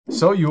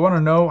So you want to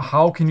know,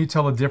 how can you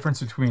tell the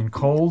difference between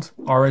cold,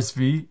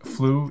 RSV,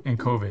 flu, and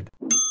COVID?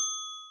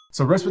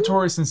 So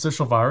respiratory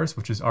syncytial virus,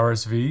 which is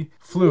RSV,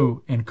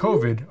 flu, and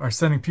COVID are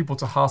sending people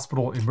to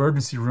hospital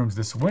emergency rooms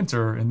this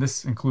winter, and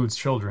this includes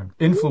children.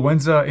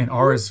 Influenza and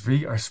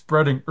RSV are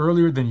spreading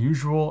earlier than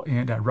usual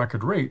and at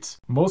record rates.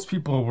 Most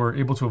people were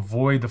able to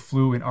avoid the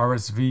flu and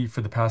RSV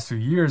for the past few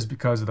years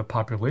because of the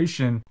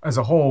population as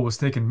a whole was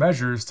taking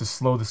measures to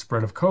slow the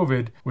spread of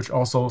COVID, which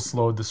also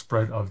slowed the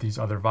spread of these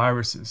other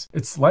viruses.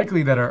 It's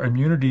likely that our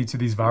immunity to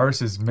these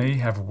viruses may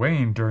have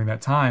waned during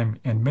that time,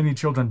 and many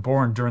children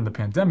born during the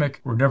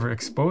pandemic were never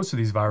exposed to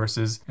these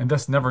viruses and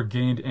thus never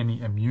gained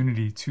any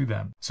immunity to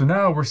them. So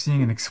now we're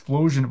seeing an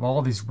explosion of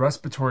all these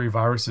respiratory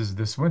viruses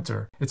this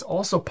winter. It's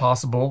also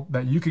possible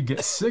that you could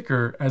get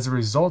sicker as a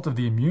result of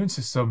the immune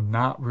system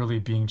not really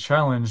being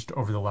challenged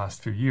over the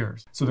last few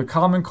years. So the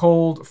common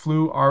cold,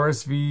 flu,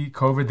 RSV,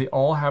 COVID, they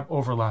all have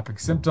overlapping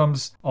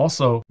symptoms.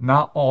 Also,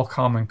 not all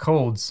common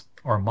colds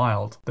are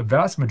mild. The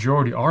vast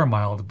majority are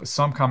mild, but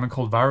some common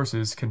cold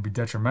viruses can be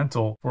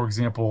detrimental. For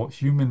example,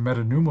 human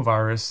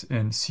metapneumovirus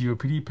in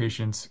COPD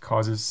patients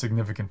causes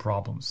significant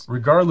problems.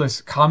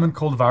 Regardless, common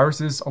cold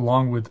viruses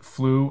along with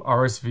flu,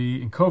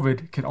 RSV, and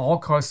COVID can all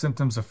cause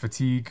symptoms of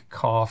fatigue,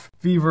 cough,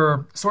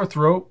 fever, sore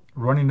throat,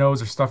 runny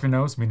nose or stuffy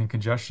nose, meaning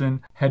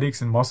congestion, headaches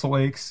and muscle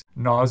aches,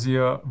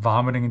 nausea,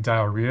 vomiting and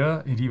diarrhea,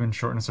 and even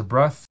shortness of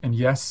breath, and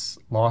yes,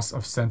 loss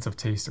of sense of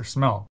taste or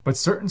smell. But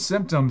certain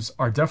symptoms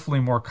are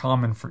definitely more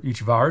common for each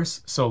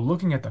virus, so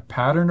looking at the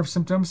pattern of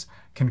symptoms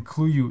can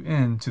clue you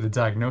in to the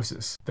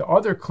diagnosis. The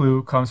other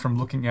clue comes from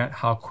looking at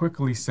how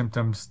quickly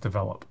symptoms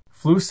develop.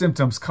 Flu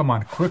symptoms come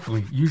on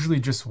quickly, usually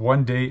just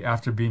one day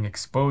after being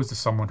exposed to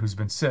someone who's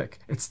been sick.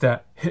 It's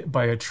that hit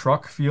by a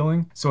truck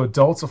feeling. So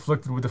adults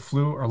afflicted with the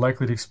flu are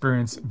likely to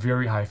experience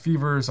very high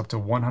fevers, up to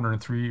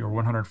 103 or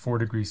 104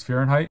 degrees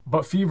Fahrenheit.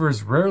 But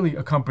fevers rarely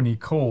accompany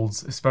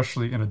colds,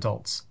 especially in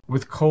adults.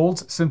 With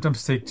colds,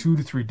 symptoms take 2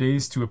 to 3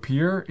 days to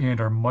appear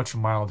and are much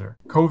milder.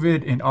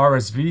 COVID and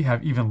RSV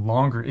have even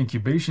longer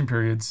incubation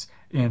periods,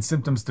 and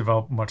symptoms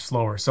develop much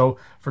slower. So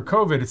for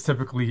COVID, it's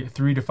typically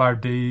 3 to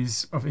 5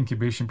 days of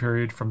incubation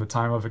period from the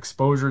time of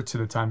exposure to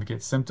the time to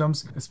get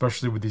symptoms,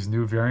 especially with these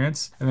new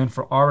variants. And then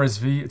for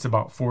RSV, it's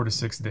about 4 to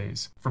 6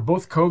 days. For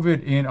both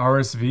COVID and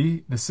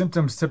RSV, the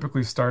symptoms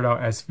typically start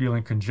out as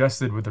feeling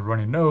congested with a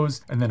runny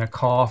nose, and then a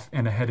cough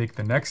and a headache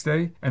the next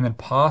day, and then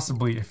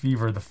possibly a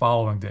fever the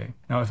following day.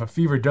 Now, if a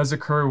fever does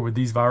occur with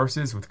these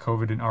viruses, with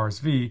COVID and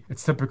RSV,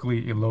 it's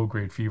typically a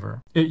low-grade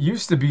fever. It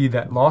used to be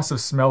that loss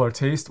of smell or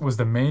taste was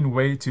the main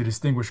way to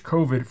distinguish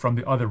COVID from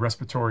the other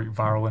respiratory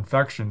viral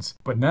infections,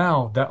 but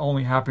now that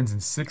only happens in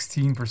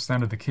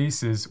 16% of the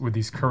cases with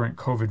these current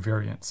COVID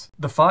variants.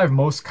 The 5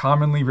 most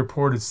commonly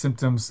reported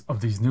symptoms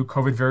of these new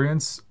COVID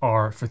variants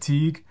are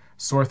fatigue,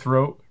 sore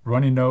throat,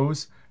 runny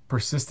nose,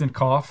 persistent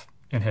cough,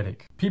 and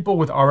headache. People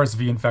with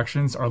RSV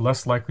infections are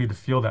less likely to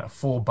feel that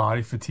full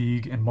body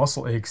fatigue and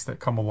muscle aches that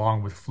come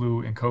along with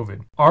flu and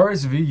COVID.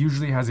 RSV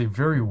usually has a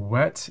very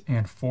wet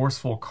and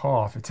forceful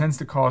cough. It tends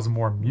to cause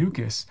more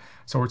mucus.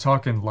 So we're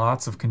talking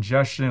lots of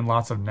congestion,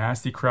 lots of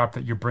nasty crap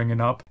that you're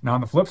bringing up. Now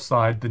on the flip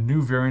side, the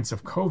new variants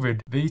of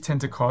COVID, they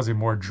tend to cause a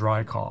more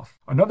dry cough.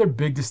 Another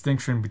big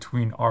distinction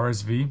between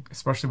RSV,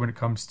 especially when it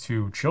comes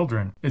to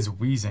children, is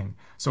wheezing.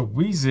 So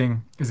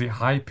wheezing is a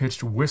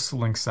high-pitched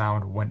whistling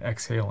sound when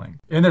exhaling.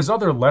 And there's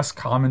other less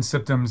common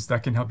symptoms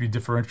that can help you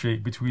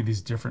differentiate between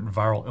these different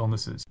viral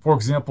illnesses. For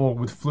example,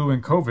 with flu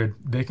and COVID,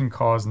 they can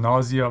cause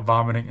nausea,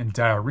 vomiting, and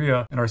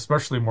diarrhea, and are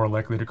especially more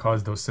likely to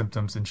cause those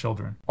symptoms in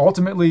children.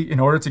 Ultimately, in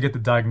order to get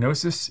the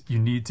diagnosis, you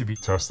need to be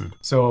tested.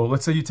 So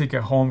let's say you take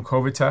a home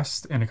COVID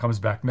test and it comes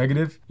back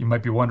negative. You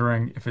might be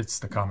wondering if it's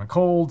the common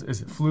cold,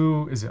 is it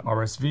flu, is it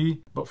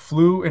RSV? But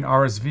flu and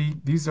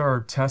RSV, these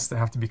are tests that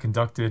have to be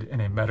conducted in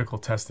a medical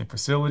testing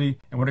facility.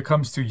 And when it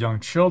comes to young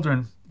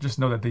children, just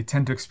know that they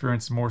tend to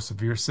experience more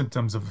severe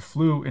symptoms of the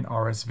flu and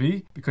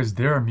RSV because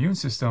their immune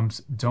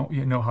systems don't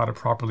yet know how to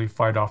properly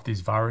fight off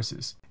these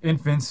viruses.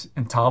 Infants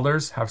and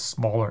toddlers have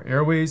smaller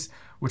airways,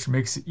 which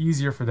makes it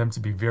easier for them to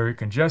be very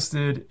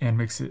congested and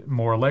makes it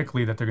more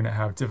likely that they're going to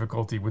have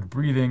difficulty with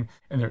breathing,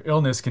 and their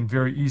illness can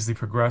very easily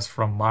progress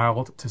from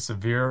mild to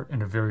severe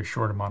in a very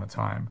short amount of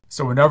time.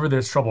 So whenever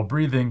there's trouble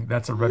breathing,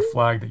 that's a red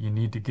flag that you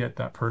need to get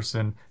that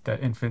person,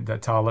 that infant,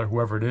 that toddler,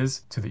 whoever it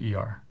is, to the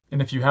ER.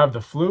 And if you have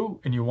the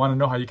flu and you want to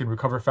know how you can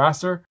recover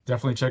faster,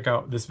 definitely check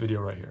out this video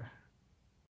right here.